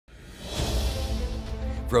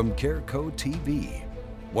From Careco TV,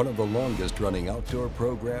 one of the longest running outdoor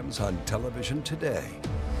programs on television today.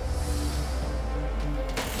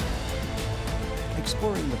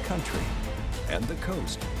 Exploring the country and the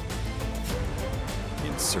coast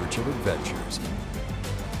in search of adventures.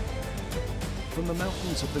 From the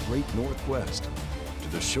mountains of the great Northwest to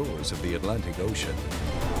the shores of the Atlantic Ocean.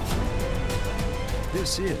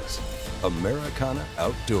 This is Americana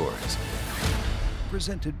Outdoors,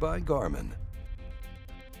 presented by Garmin.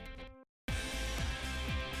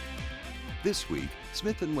 This week,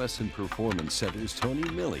 Smith & Wesson Performance Center's Tony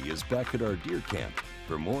Miele is back at our deer camp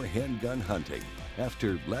for more handgun hunting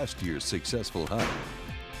after last year's successful hunt.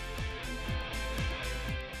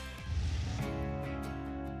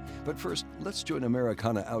 But first, let's join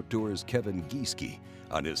Americana Outdoors' Kevin Giesecke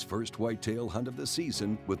on his first whitetail hunt of the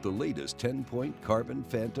season with the latest TenPoint Carbon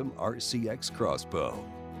Phantom RCX crossbow.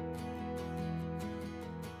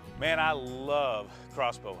 Man, I love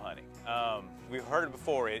crossbow hunting. We've heard it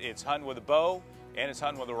before. It's hunting with a bow and it's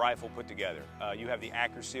hunting with a rifle put together. You have the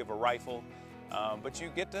accuracy of a rifle, but you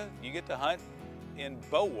get to hunt in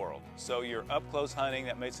bow world. So you're up close hunting.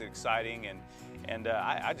 That makes it exciting, and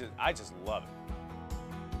I just love it.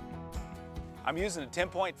 I'm using a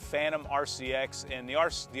TenPoint Phantom RCX, and the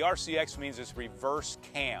RCX means it's reverse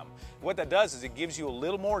cam. What that does is it gives you a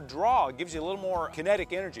little more draw, it gives you a little more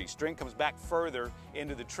kinetic energy. String comes back further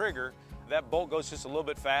into the trigger. That bolt goes just a little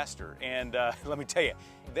bit faster. And let me tell you,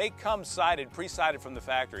 they come sighted, pre-sighted from the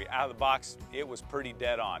factory. Out of the box, it was pretty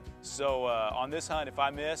dead on. So on this hunt, if I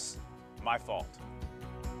miss, my fault.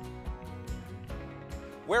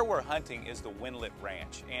 Where we're hunting is the Windlet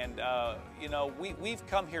Ranch, and you know, we've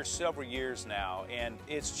come here several years now, and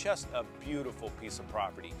it's just a beautiful piece of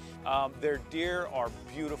property. Their deer are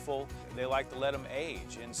beautiful. They like to let them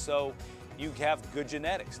age, and so you have good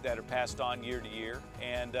genetics that are passed on year to year.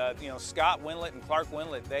 And you know, Scott Windlet and Clark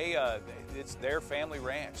Windlet, it's their family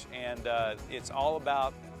ranch, and it's all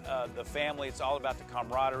about the family. It's all about the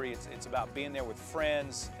camaraderie. It's about being there with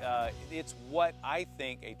friends. It's what I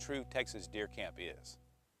think a true Texas deer camp is.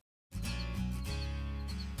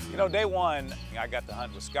 You know, day one, I got to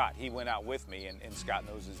hunt with Scott. He went out with me, and Scott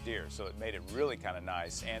knows his deer, so it made it really kind of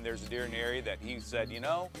nice. And there's a deer in the area that he said, you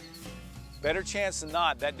know, better chance than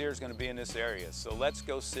not, that deer's going to be in this area, so let's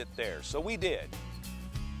go sit there. So we did.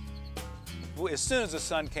 As soon as the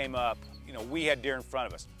sun came up, you know, we had deer in front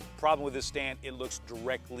of us. Problem with this stand, it looks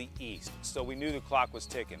directly east, so we knew the clock was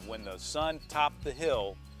ticking. When the sun topped the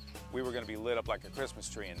hill, we were going to be lit up like a Christmas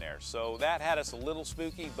tree in there. So that had us a little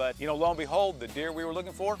spooky, but you know, lo and behold, the deer we were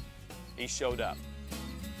looking for, he showed up.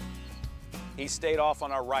 He stayed off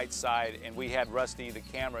on our right side, and we had Rusty, the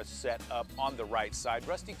camera, set up on the right side.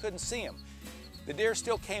 Rusty couldn't see him. The deer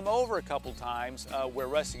still came over a couple times where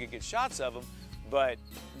Rusty could get shots of him, but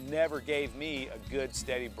never gave me a good,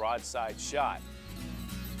 steady broadside shot.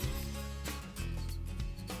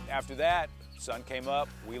 After that, sun came up,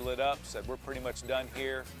 we lit up, said we're pretty much done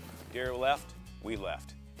here. Deer left, we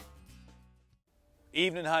left.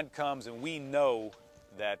 Evening hunt comes, and we know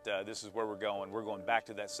that this is where we're going. We're going back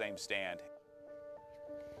to that same stand.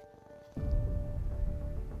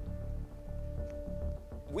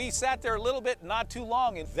 We sat there a little bit, not too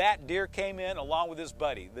long, and that deer came in along with his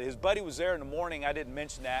buddy. His buddy was there in the morning. I didn't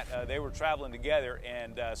mention that. They were traveling together,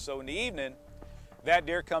 and so in the evening, that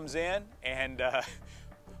deer comes in, and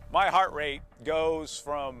my heart rate goes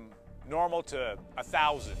from normal to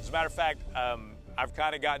 1,000. As a matter of fact, I've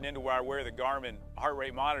kind of gotten into where I wear the Garmin heart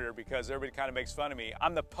rate monitor because everybody kind of makes fun of me.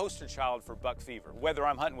 I'm the poster child for buck fever. Whether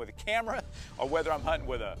I'm hunting with a camera or whether I'm hunting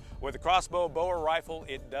with a crossbow, bow, or rifle,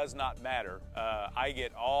 it does not matter. I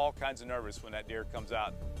get all kinds of nervous when that deer comes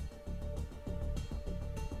out.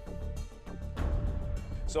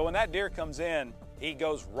 So when that deer comes in, he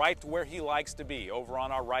goes right to where he likes to be, over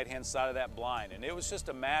on our right-hand side of that blind. And it was just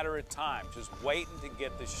a matter of time, just waiting to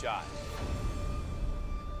get the shot.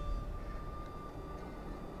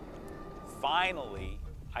 Finally,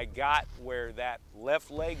 I got where that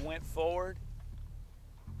left leg went forward.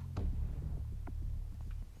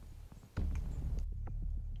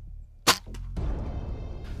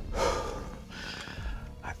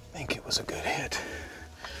 I think it was a good hit.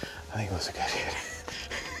 I think it was a good hit.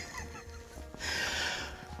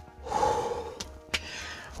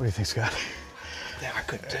 What do you think, Scott? Yeah, I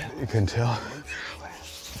couldn't tell. You couldn't tell?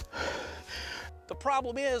 The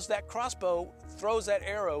problem is that crossbow throws that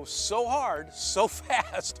arrow so hard, so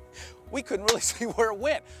fast, we couldn't really see where it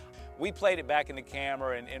went. We played it back in the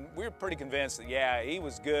camera, and we were pretty convinced that, yeah, he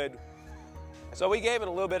was good. So we gave it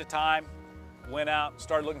a little bit of time, went out,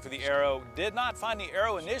 started looking for the arrow. Did not find the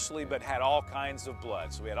arrow initially, but had all kinds of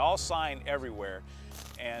blood. So we had all sign everywhere.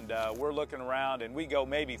 And we're looking around, and we go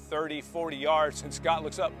maybe 30, 40 yards, and Scott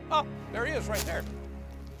looks up. Oh, there he is right there.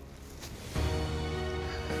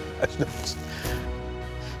 That's nuts.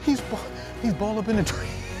 He's balled up in a tree.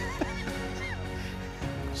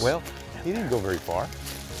 Well, he didn't go very far.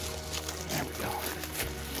 There we go.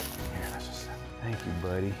 Here, let's just, thank you,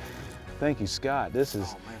 buddy. Thank you, Scott. This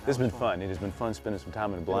has been fun. It has been fun spending some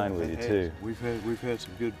time in the blind with you too. We've had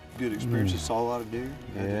some good experiences. Saw a lot of deer.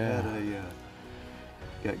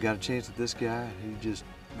 Got a chance at this guy. He just,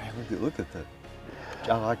 man, look at that.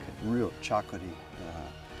 I like it, real chocolatey.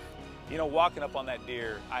 You know, walking up on that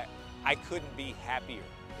deer, I couldn't be happier.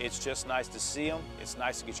 It's just nice to see them. It's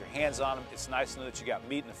nice to get your hands on them. It's nice to know that you got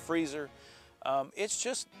meat in the freezer.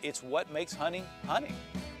 It's what makes hunting hunting.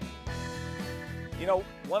 You know,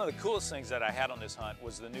 one of the coolest things that I had on this hunt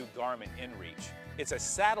was the new Garmin inReach. It's a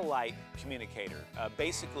satellite communicator.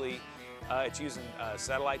 Basically, it's using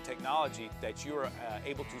satellite technology that you are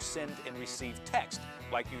able to send and receive text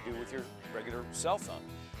like you do with your regular cell phone.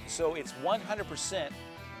 So it's 100%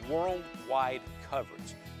 worldwide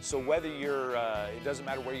coverage. So whether you're, it doesn't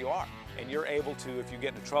matter where you are, and you're able to, if you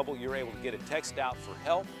get into trouble, you're able to get a text out for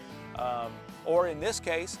help. Or in this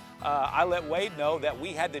case, I let Wade know that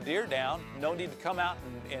we had the deer down, no need to come out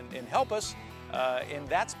and help us. And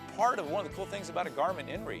that's part of one of the cool things about a Garmin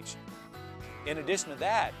inReach. In addition to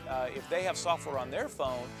that, if they have software on their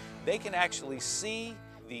phone, they can actually see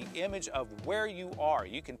the image of where you are.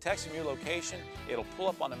 You can text them your location, it'll pull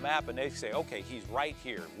up on a map, and they say, okay, he's right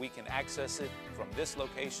here. We can access it from this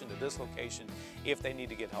location to this location if they need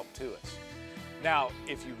to get help to us. Now,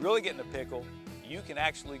 if you really get in a pickle, you can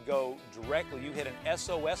actually go directly, you hit an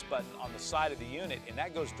SOS button on the side of the unit, and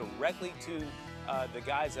that goes directly to the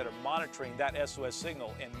guys that are monitoring that SOS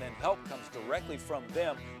signal, and then help comes directly from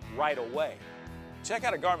them right away. Check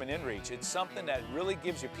out a Garmin inReach. It's something that really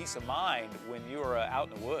gives you peace of mind when you're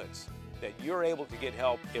out in the woods, that you're able to get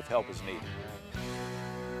help if help is needed.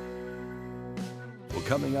 Well,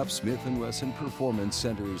 coming up, Smith & Wesson Performance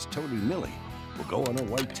Center's Tony Miele will go on a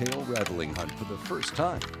whitetail rattling hunt for the first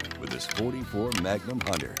time with his .44 Magnum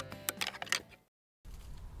Hunter.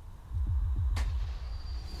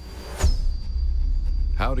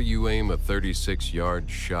 How do you aim a 36-yard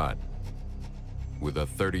shot with a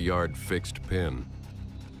 30-yard fixed pin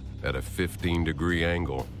at a 15-degree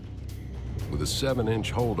angle with a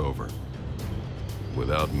 7-inch holdover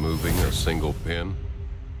without moving a single pin?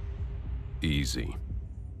 Easy.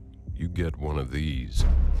 You get one of these.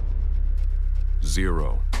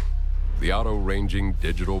 Zero, the auto-ranging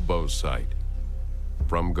digital bow sight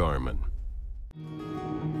from Garmin.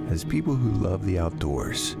 As people who love the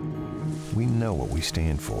outdoors, we know what we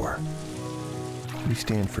stand for. We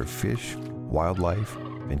stand for fish, wildlife,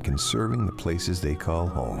 and conserving the places they call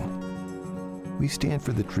home. We stand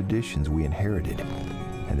for the traditions we inherited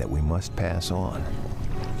and that we must pass on.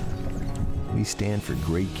 We stand for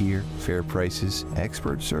great gear, fair prices,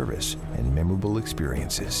 expert service, and memorable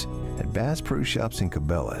experiences. At Bass Pro Shops and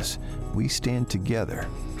Cabela's, we stand together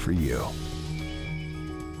for you.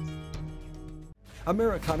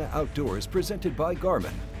 Americana Outdoors, presented by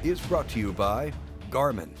Garmin, is brought to you by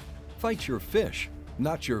Garmin. Fight your fish,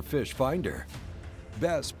 not your fish finder.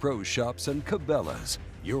 Bass Pro Shops and Cabela's,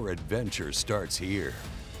 your adventure starts here.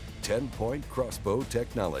 TenPoint Crossbow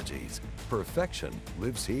Technologies, perfection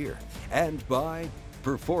lives here. And by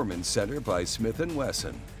Performance Center by Smith &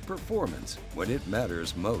 Wesson, performance when it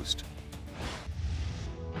matters most.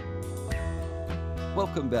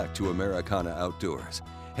 Welcome back to Americana Outdoors.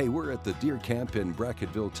 Hey, we're at the deer camp in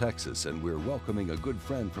Bracketville, Texas, and we're welcoming a good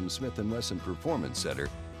friend from Smith & Wesson Performance Center,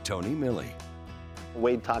 Tony Miele.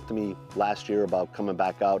 Wade talked to me last year about coming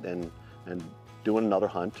back out and doing another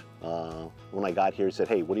hunt. When I got here, he said,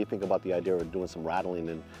 hey, what do you think about the idea of doing some rattling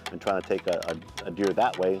and trying to take a deer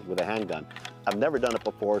that way with a handgun? I've never done it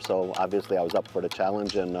before, so obviously I was up for the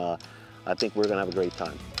challenge, and I think we're gonna have a great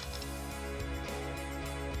time.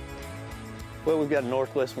 Well, we've got a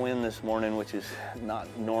northwest wind this morning, which is not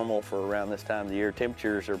normal for around this time of the year.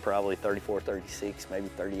 Temperatures are probably 34, 36, maybe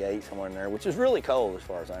 38, somewhere in there, which is really cold as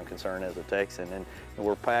far as I'm concerned as a Texan. And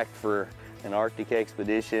we're packed for an Arctic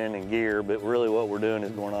expedition and gear, but really what we're doing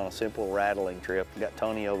is going on a simple rattling trip. We got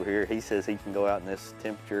Tony over here. He says he can go out in this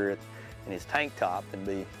temperature in his tank top and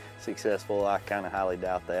be successful. I kind of highly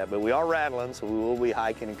doubt that, but we are rattling, so we will be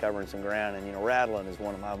hiking and covering some ground. And you know, rattling is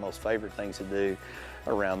one of my most favorite things to do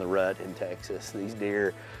around the rut in Texas. These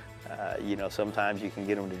deer, you know, sometimes you can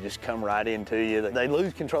get them to just come right into you. They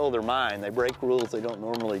lose control of their mind. They break rules they don't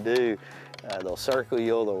normally do. They'll circle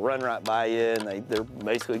you, they'll run right by you, and they're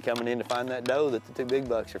basically coming in to find that doe that the two big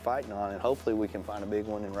bucks are fighting on, and hopefully we can find a big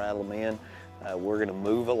one and rattle them in. We're going to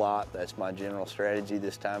move a lot. That's my general strategy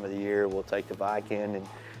this time of the year. We'll take the Viking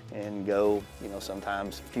and go, you know,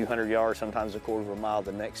 sometimes a few hundred yards, sometimes a quarter of a mile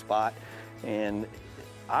to the next spot. And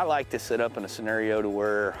I like to set up in a scenario to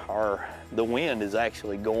where the wind is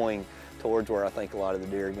actually going towards where I think a lot of the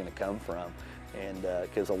deer are going to come from. And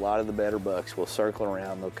because a lot of the better bucks will circle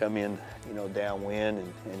around, they'll come in, you know, downwind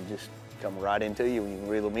and just come right into you when you can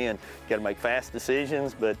reel them in. You got to make fast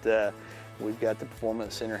decisions, but we've got the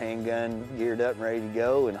Performance Center handgun geared up and ready to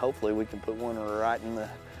go, and hopefully we can put one right in the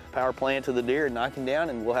power plant to the deer and knock him down,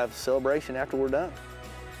 and we'll have a celebration after we're done.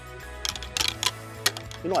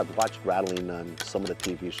 You know, I've watched Rattling on some of the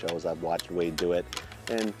TV shows. I've watched Wade do it,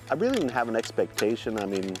 and I really didn't have an expectation. I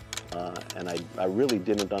mean, and I really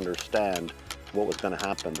didn't understand what was going to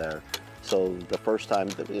happen there. So the first time,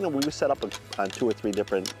 you know, we set up on 2 or 3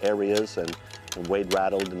 different areas, and Wade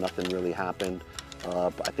rattled and nothing really happened. I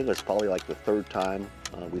think it was probably like the 3rd time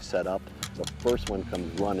we set up. The first one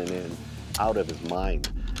comes running in, out of his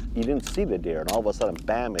mind. You didn't see the deer, and all of a sudden,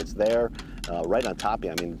 bam, it's there, right on top of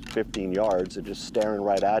you. I mean, 15 yards, they're just staring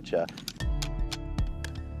right at you.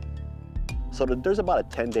 So there's about a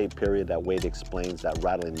 10-day period that Wade explains that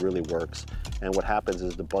rattling really works. And what happens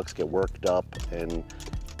is the bucks get worked up, and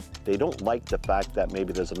they don't like the fact that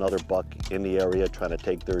maybe there's another buck in the area trying to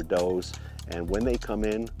take their does. And when they come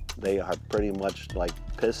in, they are pretty much like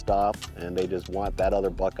pissed off, and they just want that other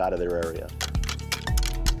buck out of their area.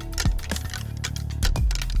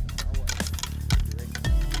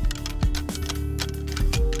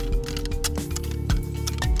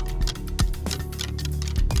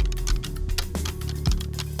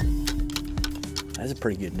 That's a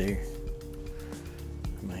pretty good deer.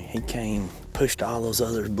 I mean, he came, pushed all those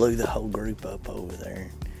others, blew the whole group up over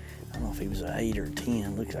there. I don't know if he was an 8 or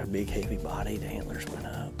 10. Look at how big, heavy body, the antlers went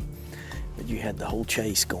up. But you had the whole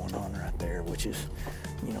chase going on right there, which is,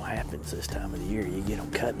 you know, happens this time of the year. You get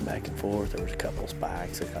them cutting back and forth. There was a couple of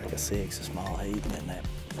spikes, looked like a 6, a small 8, and then that,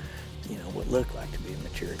 you know, what looked like to be a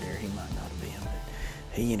mature deer. He might not have been,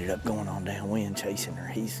 but he ended up going on downwind chasing her.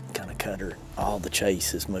 He's kind of cut her. All the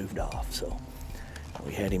chase has moved off, so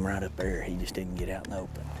we had him right up there. He just didn't get out in the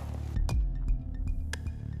open.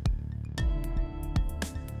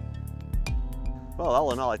 Well,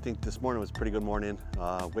 all in all, I think this morning was a pretty good morning.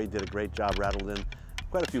 Wade did a great job, rattled in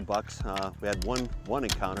quite a few bucks. We had one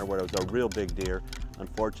encounter where it was a real big deer.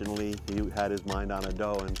 Unfortunately, he had his mind on a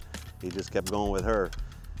doe, and he just kept going with her.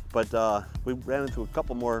 But we ran into a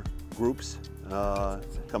couple more groups,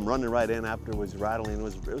 come running right in after it was rattling. It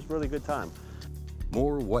was a really good time.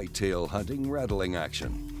 More whitetail hunting rattling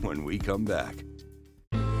action when we come back.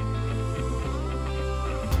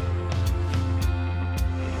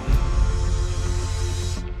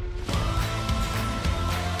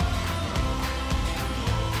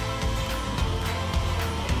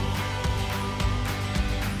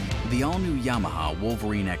 The all-new Yamaha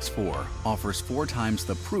Wolverine X4 offers 4 times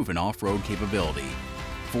the proven off-road capability,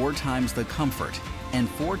 4 times the comfort, and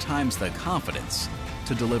 4 times the confidence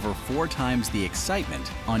to deliver 4 times the excitement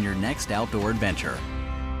on your next outdoor adventure.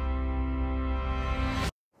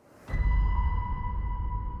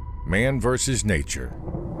 Man versus nature.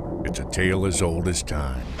 It's a tale as old as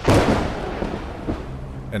time.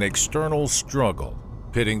 An external struggle,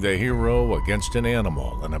 pitting the hero against an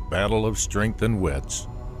animal in a battle of strength and wits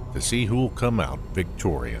to see who'll come out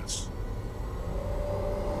victorious.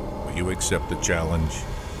 Will you accept the challenge?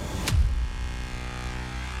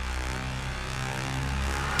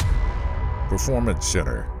 Performance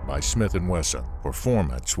Center by Smith & Wesson.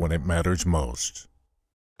 Performance when it matters most.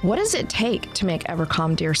 What does it take to make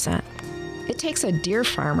EverCalm deer scent? It takes a deer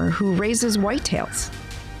farmer who raises whitetails.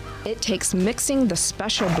 It takes mixing the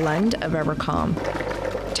special blend of EverCalm,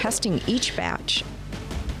 testing each batch.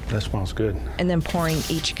 That smells good. And then pouring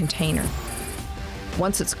each container.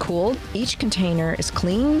 Once it's cooled, each container is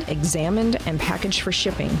cleaned, examined, and packaged for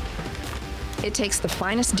shipping. It takes the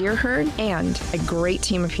finest deer herd and a great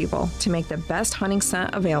team of people to make the best hunting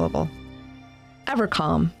scent available.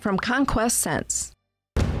 EverCalm from Conquest Scents.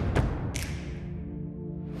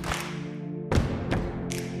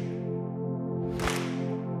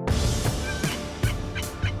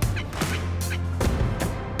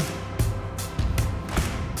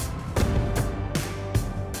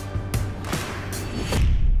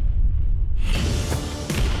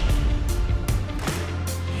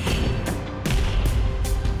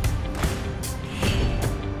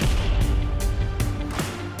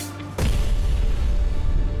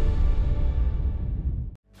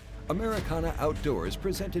 Americana Outdoors,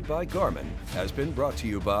 presented by Garmin, has been brought to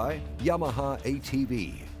you by Yamaha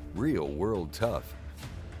ATV, Real World Tough,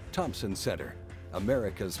 Thompson Center,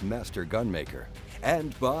 America's master gunmaker,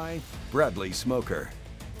 And by Bradley Smoker,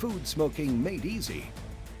 food smoking made easy.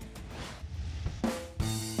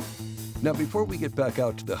 Now, before we get back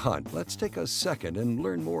out to the hunt, let's take a second and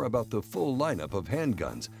learn more about the full lineup of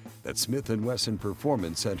handguns that Smith & Wesson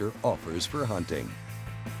Performance Center offers for hunting.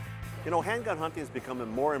 You know, handgun hunting is becoming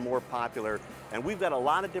more and more popular, and we've got a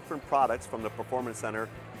lot of different products from the Performance Center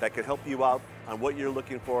that can help you out on what you're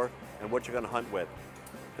looking for and what you're going to hunt with.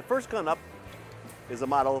 The first gun up is a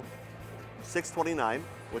model 629,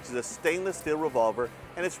 which is a stainless steel revolver,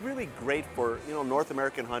 and it's really great for, you know, North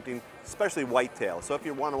American hunting, especially whitetail. So if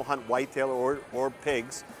you want to hunt whitetail or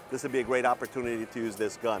pigs, this would be a great opportunity to use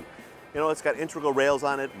this gun. You know, it's got integral rails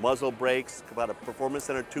on it, muzzle brakes, got a Performance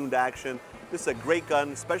Center tuned action. This is a great gun,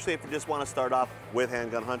 especially if you just want to start off with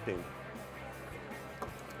handgun hunting.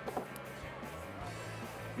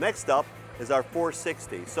 Next up is our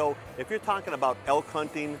 460. So if you're talking about elk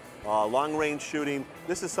hunting, long range shooting,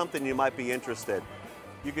 this is something you might be interested.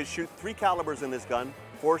 You can shoot 3 calibers in this gun,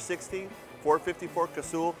 460, 454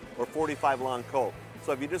 Casull, or 45 long Colt.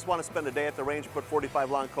 So if you just want to spend a day at the range, put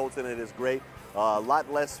 45 long Colts in it is great. A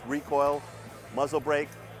lot less recoil, muzzle brake,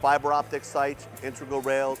 fiber optic sights, integral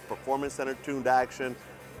rails, Performance Center tuned action.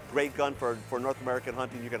 Great gun for North American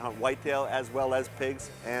hunting. You can hunt whitetail as well as pigs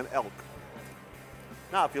and elk.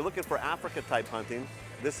 Now, if you're looking for Africa type hunting,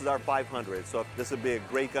 this is our 500. So this would be a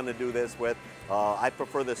great gun to do this with. I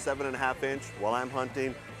prefer the 7.5 inch while I'm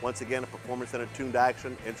hunting. Once again, a Performance Center tuned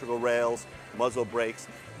action, integral rails, muzzle brakes.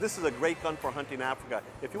 This is a great gun for hunting Africa.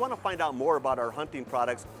 If you want to find out more about our hunting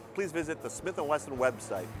products, please visit the Smith & Wesson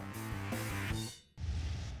website.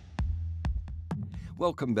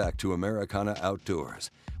 Welcome back to Americana Outdoors.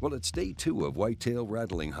 Well, it's day 2 of whitetail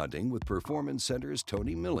rattling hunting with Performance Center's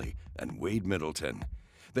Tony Miele and Wade Middleton.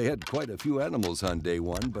 They had quite a few animals on day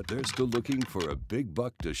 1, but they're still looking for a big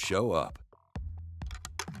buck to show up.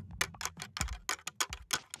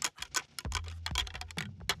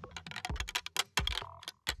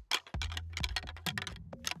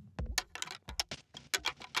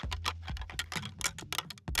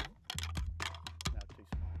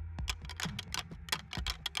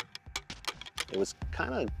 It was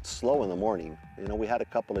kind of slow in the morning. You know, we had a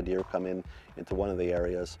couple of deer come into one of the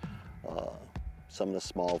areas, some of the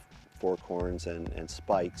small forkhorns and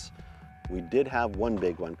spikes. We did have one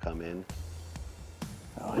big one come in.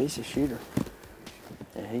 Oh, he's a shooter.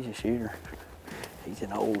 Yeah, he's a shooter. He's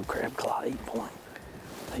an old crab claw 8-point.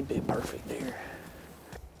 He'd be a perfect deer.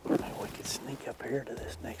 Maybe we could sneak up here to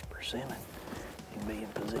this next persimmon and be in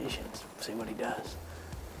position, see what he does.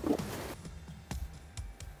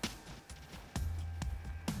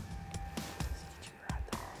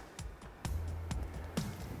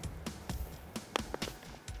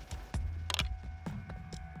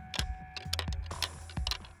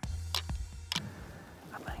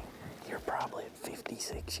 Probably at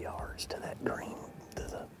 56 yards to that green, to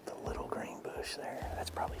the little green bush there. That's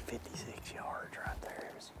probably 56 yards right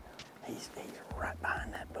there. He's right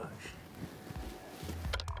behind that bush.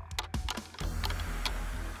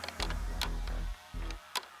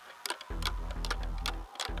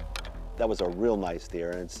 That was a real nice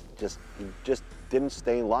deer, and it's he just didn't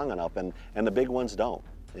stay long enough, and the big ones don't.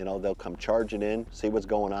 You know, they'll come charging in, see what's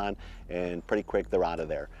going on, and pretty quick they're out of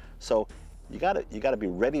there. So you gotta be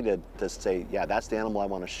ready to say, yeah, that's the animal I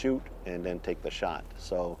want to shoot, and then take the shot.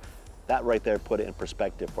 So that right there put it in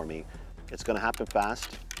perspective for me. It's going to happen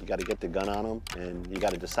fast. You got to get the gun on them, and you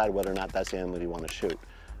got to decide whether or not that's the animal you want to shoot.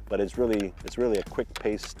 But it's really a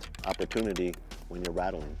quick-paced opportunity when you're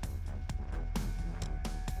rattling.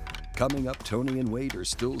 Coming up, Tony and Wade are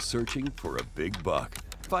still searching for a big buck.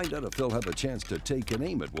 Find out if they'll have a chance to take an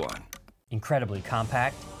aim at one. Incredibly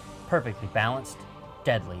compact, perfectly balanced,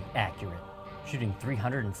 deadly accurate. Shooting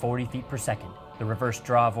 340 feet per second, the reverse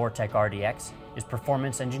draw Vortec RDX is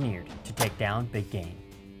performance engineered to take down big game.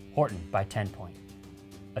 Horton by TenPoint.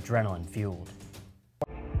 Adrenaline fueled.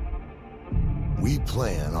 We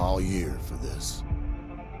plan all year for this.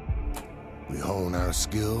 We hone our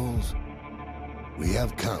skills. We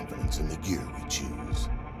have confidence in the gear we choose.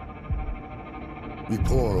 We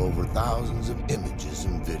pour over thousands of images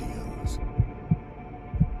and videos.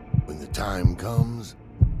 When the time comes,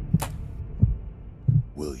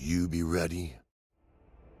 will you be ready?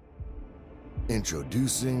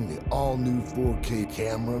 Introducing the all-new 4K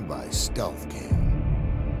camera by Stealth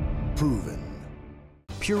Cam. Proven.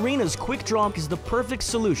 Purina's Quick Draw is the perfect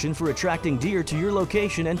solution for attracting deer to your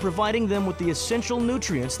location and providing them with the essential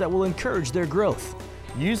nutrients that will encourage their growth.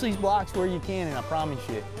 Use these blocks where you can, and I promise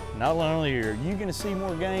you, not only are you going to see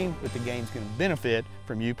more game, but the game's going to benefit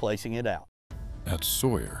from you placing it out. At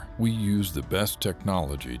Sawyer, we use the best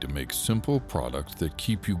technology to make simple products that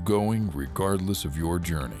keep you going regardless of your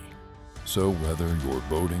journey. So whether you're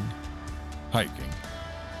boating, hiking,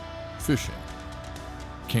 fishing,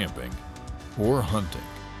 camping, or hunting,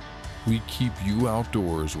 we keep you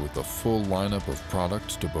outdoors with a full lineup of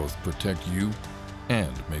products to both protect you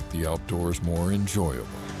and make the outdoors more enjoyable.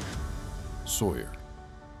 Sawyer,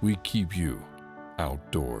 we keep you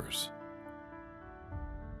outdoors.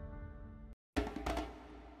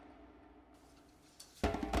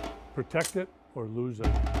 Protect it or lose it.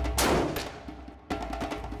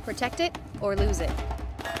 Protect it or lose it.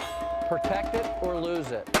 Protect it or lose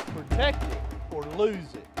it. Protect it or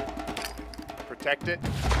lose it. Protect it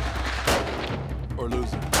or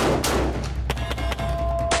lose it.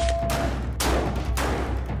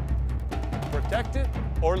 Protect it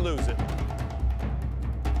or lose it.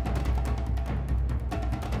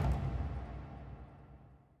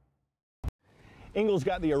 Engel's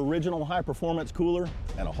got the original high-performance cooler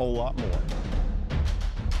and a whole lot more.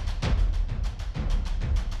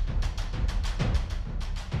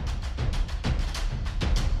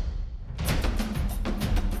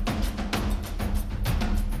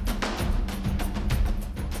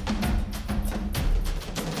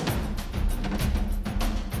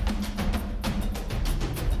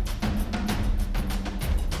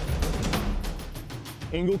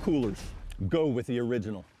 Engel coolers, go with the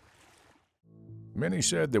original. Many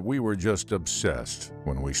said that we were just obsessed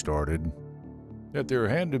when we started, that there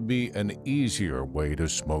had to be an easier way to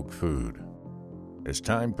smoke food. As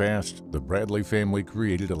time passed, the Bradley family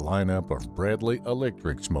created a lineup of Bradley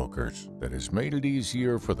electric smokers that has made it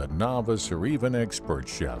easier for the novice or even expert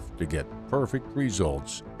chef to get perfect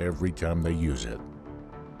results every time they use it.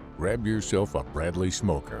 Grab yourself a Bradley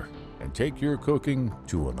smoker and take your cooking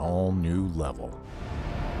to an all-new level.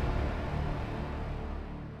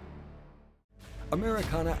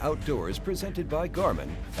 Americana Outdoors, presented by Garmin,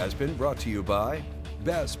 has been brought to you by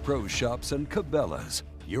Bass Pro Shops and Cabela's.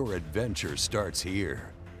 Your adventure starts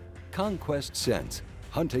here. Conquest Sense,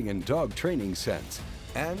 hunting and dog training sense.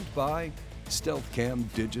 And by Stealth Cam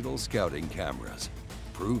digital scouting cameras.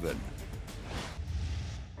 Proven.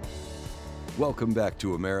 Welcome back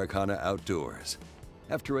to Americana Outdoors.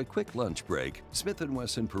 After a quick lunch break, Smith &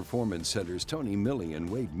 Wesson Performance Center's Tony Miele and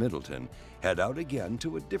Wade Middleton head out again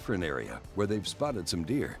to a different area where they've spotted some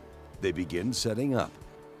deer. They begin setting up.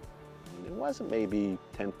 It wasn't maybe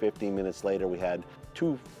 10, 15 minutes later, we had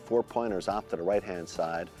 2 4-pointers off to the right-hand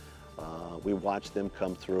side. We watched them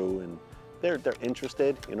come through, and they're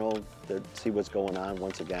interested, you know, they see what's going on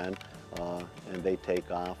once again, and they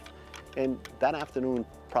take off. And that afternoon,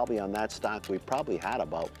 probably on that stock, we probably had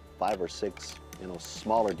about 5 or 6, you know,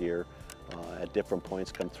 smaller deer at different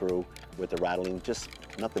points come through with the rattling, just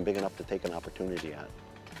nothing big enough to take an opportunity at.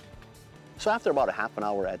 So after about a half an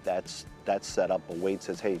hour at that setup, Wade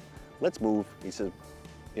says, hey, let's move. He says,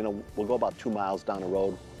 you know, we'll go about 2 miles down the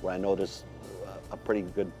road where I know there's a pretty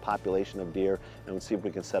good population of deer, and we'll see if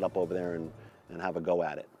we can set up over there and have a go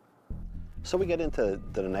at it. So we get into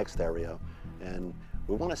the next area, and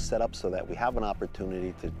we want to set up so that we have an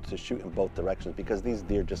opportunity to shoot in both directions, because these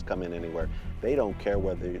deer just come in anywhere. They don't care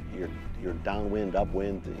whether you're downwind,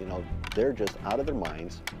 upwind, you know, they're just out of their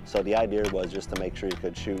minds. So the idea was just to make sure you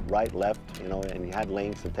could shoot right, left, you know, and you had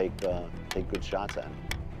lanes to take good shots at.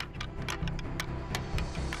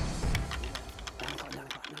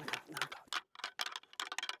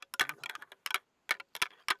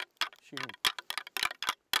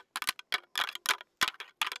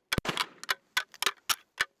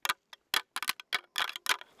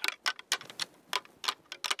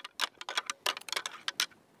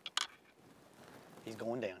 He's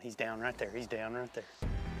going down. He's down right there. He's down right there.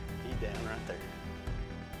 He's down right there.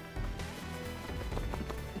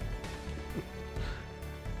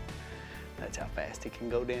 That's how fast it can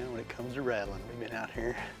go down when it comes to rattling. We've been out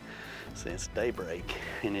here since daybreak,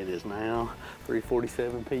 and it is now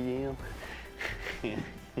 3:47 p.m.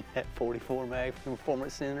 at 44 Mag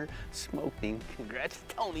Performance Center, smoking. Congrats,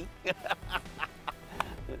 Tony.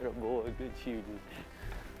 Oh boy, good shooting.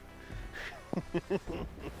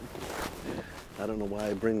 I don't know why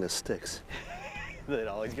I bring the sticks. That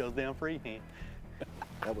always goes down freehand.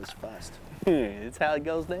 That was fast. It's how it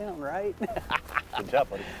goes down, right? Good job,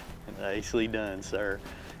 buddy. Nicely done, sir.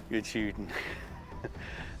 Good shooting.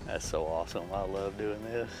 That's so awesome. I love doing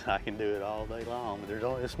this. I can do it all day long, but there's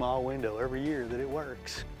only a small window every year that it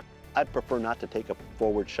works. I'd prefer not to take a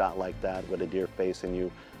forward shot like that with a deer facing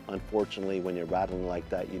you. Unfortunately, when you're rattling like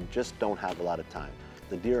that, you just don't have a lot of time.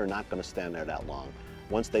 The deer are not going to stand there that long.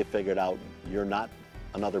 Once they figured out you're not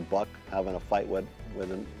another buck having a fight with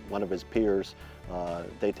one of his peers,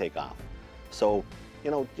 they take off. So,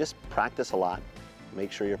 you know, just practice a lot.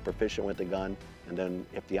 Make sure you're proficient with the gun. And then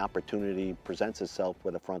if the opportunity presents itself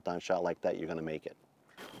with a front-on shot like that, you're gonna make it.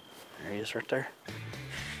 There he is right there.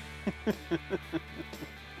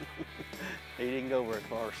 He didn't go very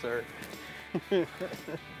far, sir. Good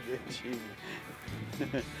shooting.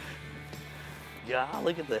 God,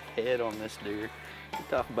 look at the head on this deer. You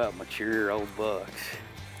talk about mature old bucks.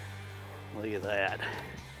 Look at that.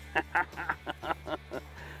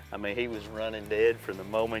 I mean, he was running dead from the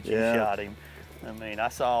moment you shot him. I mean, I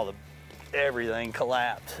saw everything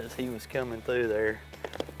collapse as he was coming through there.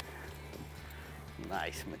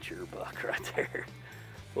 Nice mature buck right there.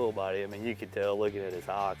 Full body. I mean, you could tell looking at his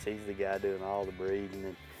hocks, he's the guy doing all the breeding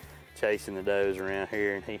and chasing the does around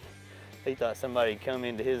here, and he thought somebody'd come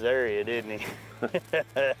into his area, didn't he?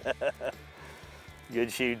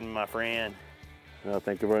 Good shooting, my friend. Well,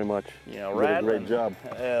 thank you very much. You know, you did a rattling, great job.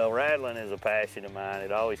 Rattling is a passion of mine.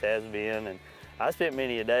 It always has been, and I spent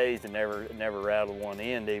many a days and never rattled one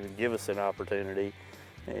in to even give us an opportunity.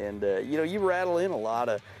 And you know, you rattle in a lot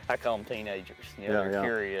of, I call them teenagers. You know, they're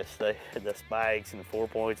curious. The spikes and the 4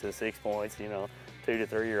 points and the 6 points. You know, 2 to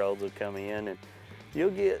 3 year olds will come in, and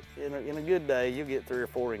you'll get in a good day, you'll get 3 or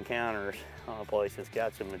 4 encounters on a place that's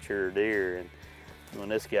got some mature deer. And when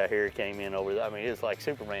this guy here came in over, I mean, it's like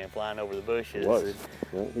Superman flying over the bushes. It was.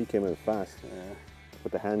 Yeah, he came in fast. Yeah.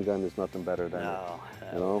 With the handgun, there's nothing better than it.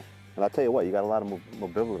 You know. And I'll tell you what, you got a lot of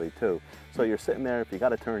mobility too. So you're sitting there, if you got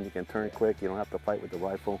to turn, you can turn quick. You don't have to fight with the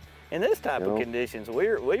rifle. In this type of conditions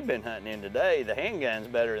we've been hunting in today, the handgun's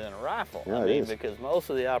better than a rifle. Yeah, I mean, because most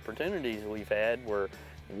of the opportunities we've had were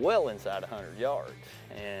well inside 100 yards.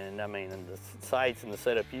 And I mean, and the sights and the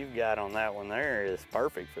setup you've got on that one there is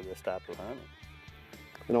perfect for this type of hunting.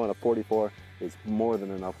 You know, and a 44 is more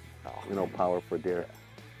than enough, you know, power for deer.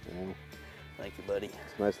 You know? Thank you, buddy.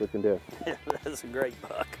 It's a nice looking deer. That's a great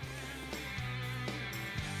buck.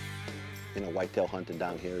 You know, whitetail hunting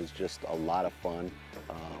down here is just a lot of fun.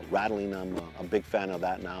 Rattling, I'm a big fan of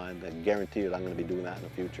that now, and I guarantee you I'm going to be doing that in the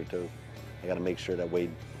future too. I got to make sure that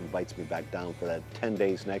Wade invites me back down for that 10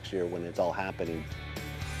 days next year when it's all happening.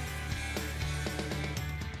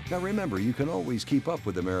 Now remember, you can always keep up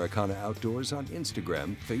with Americana Outdoors on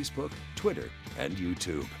Instagram, Facebook, Twitter, and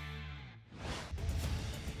YouTube.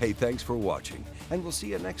 Hey, thanks for watching, and we'll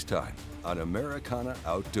see you next time on Americana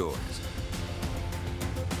Outdoors.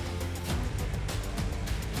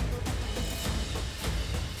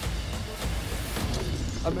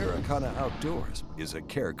 Americana Outdoors is a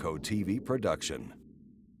Careco TV production.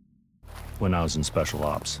 When I was in special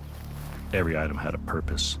ops, every item had a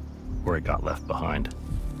purpose, or it got left behind.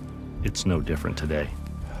 It's no different today.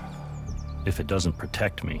 If it doesn't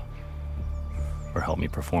protect me or help me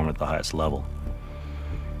perform at the highest level,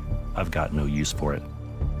 I've got no use for it.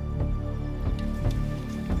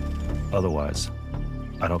 Otherwise,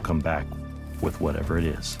 I don't come back with whatever it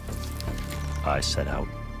is I set out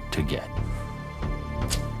to get.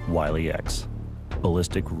 Wiley X,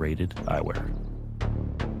 ballistic rated eyewear.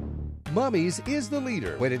 Mummy's is the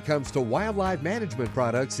leader when it comes to wildlife management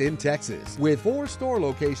products in Texas. With 4 store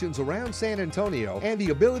locations around San Antonio and the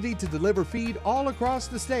ability to deliver feed all across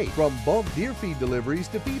the state, from bulk deer feed deliveries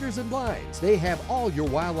to feeders and blinds, they have all your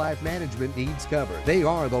wildlife management needs covered. They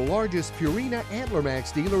are the largest Purina Antler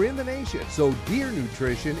Max dealer in the nation, so deer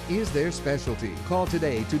nutrition is their specialty. Call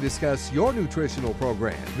today to discuss your nutritional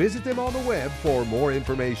program. Visit them on the web for more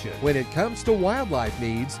information. When it comes to wildlife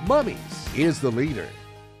needs, Mummy's is the leader.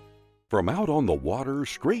 From out on the water,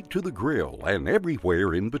 straight to the grill, and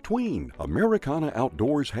everywhere in between, Americana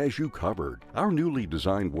Outdoors has you covered. Our newly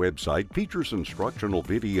designed website features instructional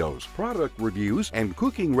videos, product reviews, and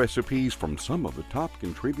cooking recipes from some of the top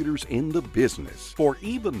contributors in the business. For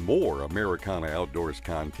even more Americana Outdoors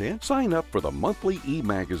content, sign up for the monthly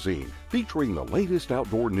e-magazine, featuring the latest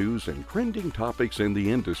outdoor news and trending topics in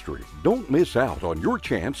the industry. Don't miss out on your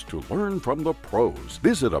chance to learn from the pros.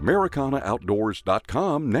 Visit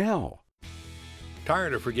AmericanaOutdoors.com now.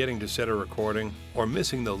 Tired of forgetting to set a recording or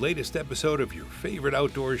missing the latest episode of your favorite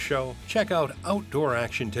outdoors show? Check out Outdoor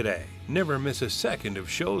Action today. Never miss a second of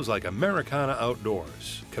shows like Americana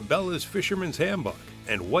Outdoors, Cabela's Fisherman's Handbook,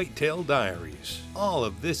 and Whitetail Diaries. All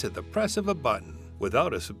of this at the press of a button,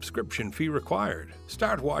 without a subscription fee required.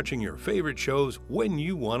 Start watching your favorite shows when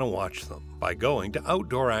you want to watch them by going to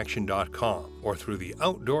OutdoorAction.com or through the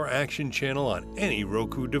Outdoor Action channel on any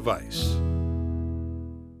Roku device.